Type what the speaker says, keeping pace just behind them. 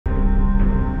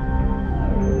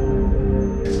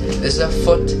This is a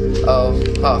foot of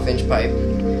half-inch pipe.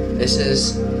 This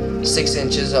is 6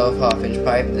 inches of half-inch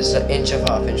pipe. This is an inch of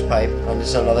half-inch pipe, and this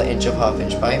is another inch of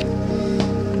half-inch pipe.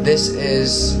 This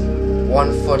is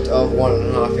 1 foot of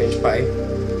 1.5 inch pipe.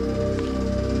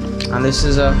 And this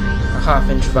is a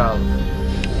half-inch valve.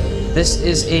 This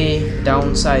is a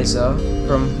downsizer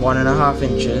from 1.5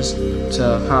 inches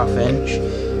to half-inch.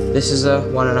 This is a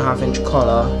 1.5 inch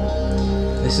collar.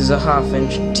 This is a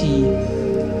half-inch T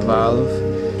valve.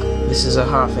 This is a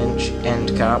half-inch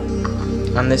end cap,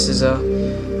 and this is a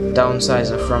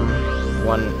downsizer from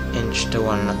 1 inch to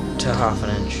half an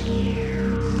inch.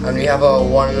 And we have a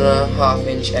 1.5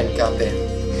 inch end cap here.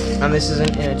 And this is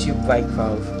an inner tube bike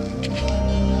valve.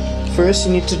 First,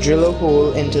 you need to drill a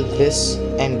hole into this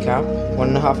end cap,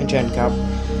 1.5 inch end cap.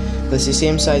 That's the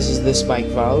same size as this bike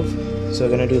valve, so we're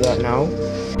gonna do that now.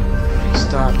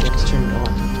 Start gets turned on.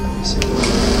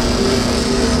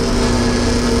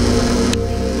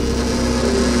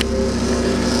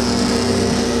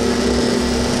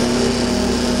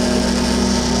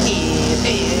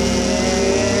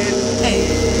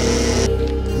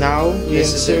 Now we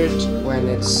insert when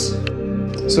it's.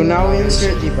 So now we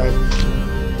insert the bike.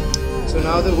 So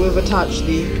now that we've attached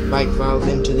the bike valve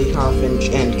into the half-inch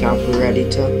end cap, we're ready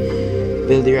to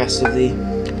build the rest of the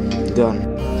gun.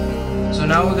 So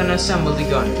now we're going to assemble the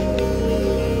gun.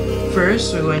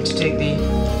 First, we're going to take the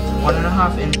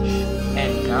 1.5 inch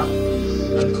end cap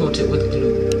and coat it with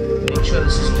glue. Make sure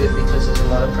this is good because there's a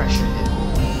lot of pressure here.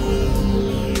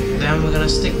 Then we're going to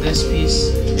stick this piece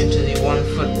into the 1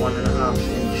 foot 1.5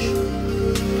 inch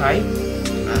pipe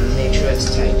and make sure it's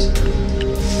tight.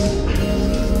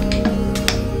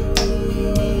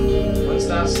 Once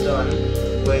that's done,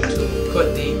 we're going to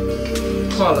put the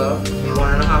collar, the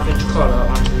 1.5 inch collar,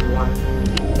 onto the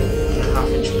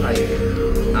 1.5 inch pipe,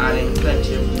 adding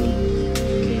plenty of glue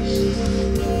in case.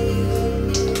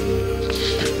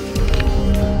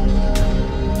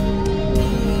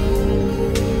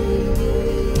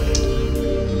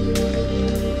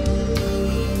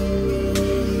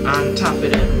 And tap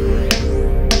it in.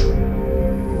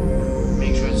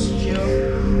 Make sure it's secure.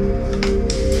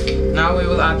 Now we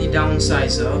will add the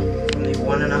downsizer from the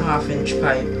 1.5 inch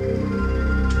pipe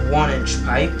to 1 inch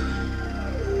pipe,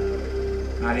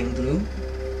 adding glue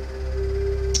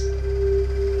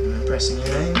and pressing it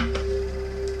in.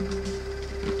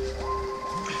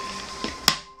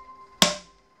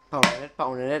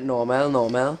 Pounding it,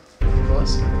 normal. Of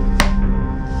course.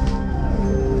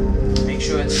 Make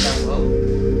sure it's level.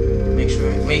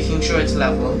 Making sure it's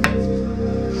level.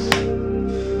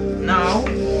 Now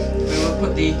we will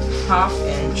put the 1/2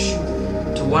 inch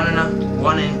to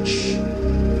 1 inch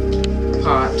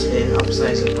part in,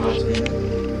 upsizer part in,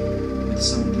 with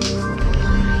some glue.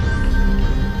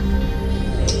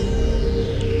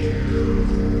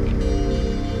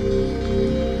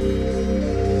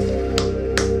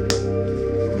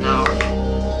 Now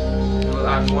we'll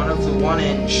add one of the 1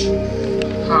 inch,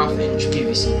 1/2 inch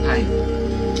PVC pipe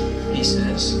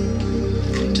pieces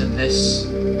into this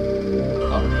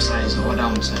upsizer or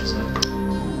downsizer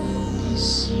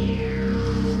piece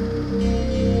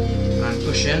and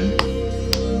push in.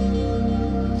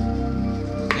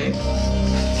 Okay.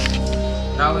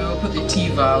 Now we will put the T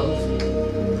valve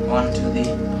onto the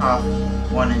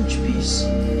 1/2 inch piece,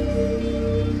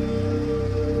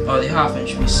 or the 1/2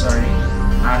 inch piece, sorry,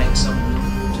 adding some glue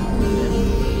to hold it in.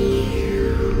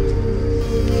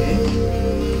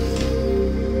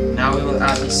 Now we will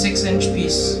add the 6 inch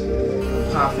piece of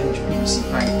 1/2 inch PVC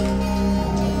pipe,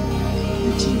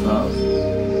 the T valve.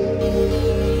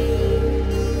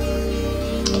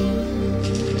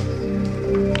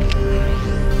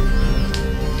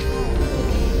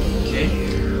 Okay.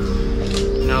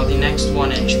 Now the next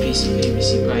 1 inch piece of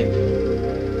PVC pipe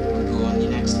will go on the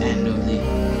next end of the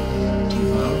T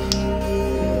valve.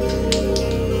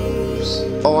 Oops.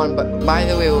 Oh, and by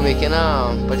the way, we're making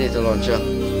a potato launcher.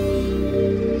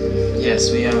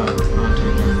 Yes, we are onto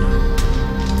it now.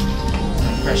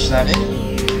 Press that in.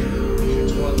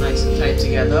 It's all nice and tight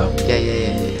together. Yeah.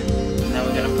 And then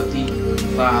we're gonna put the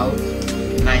valve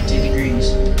 90 degrees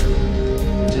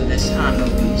to this handle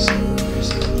piece.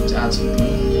 Just to add some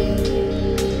glue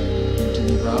into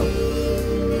the valve.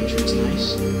 Make sure it's nice.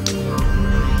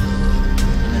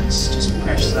 And let's just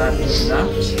press that into that,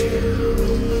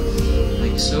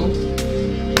 like so.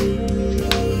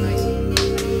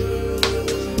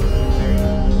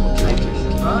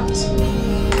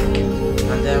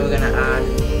 And then we're going to add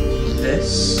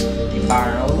this, the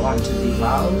barrel, onto the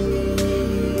valve.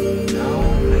 Now,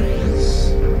 like this.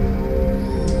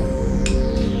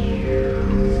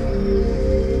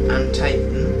 And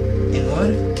tighten in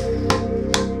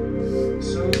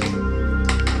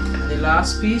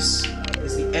last piece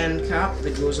is the end cap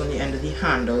that goes on the end of the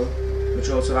handle, which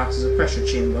also acts as a pressure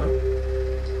chamber.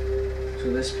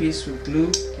 So this piece with glue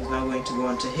is now going to go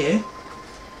onto here,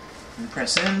 and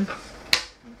press in, and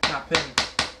tap in,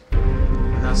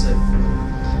 and that's it.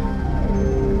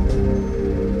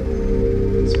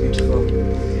 It's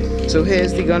beautiful. So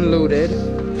here's the gun loaded,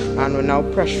 and we're now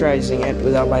pressurizing it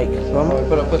with our bike pump. We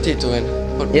put a potato in.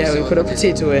 Yeah, we put a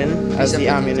potato in as the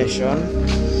ammunition.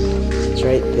 It's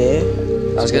right there.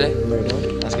 That's good. Right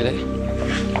on. That's good.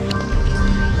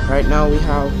 Right now we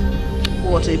have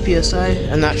 40 psi,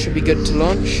 and that should be good to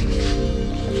launch.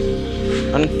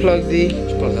 Unplug the.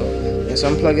 Plug out. Yes,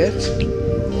 unplug it.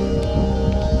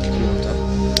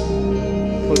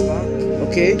 Pull it back.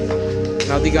 Okay.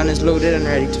 Now the gun is loaded and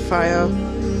ready to fire.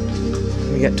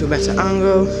 We get to a better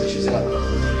angle.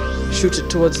 Shoot it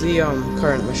towards the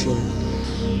current machine.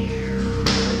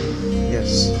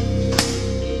 Yes.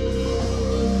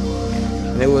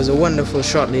 And it was a wonderful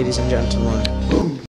shot, ladies and gentlemen.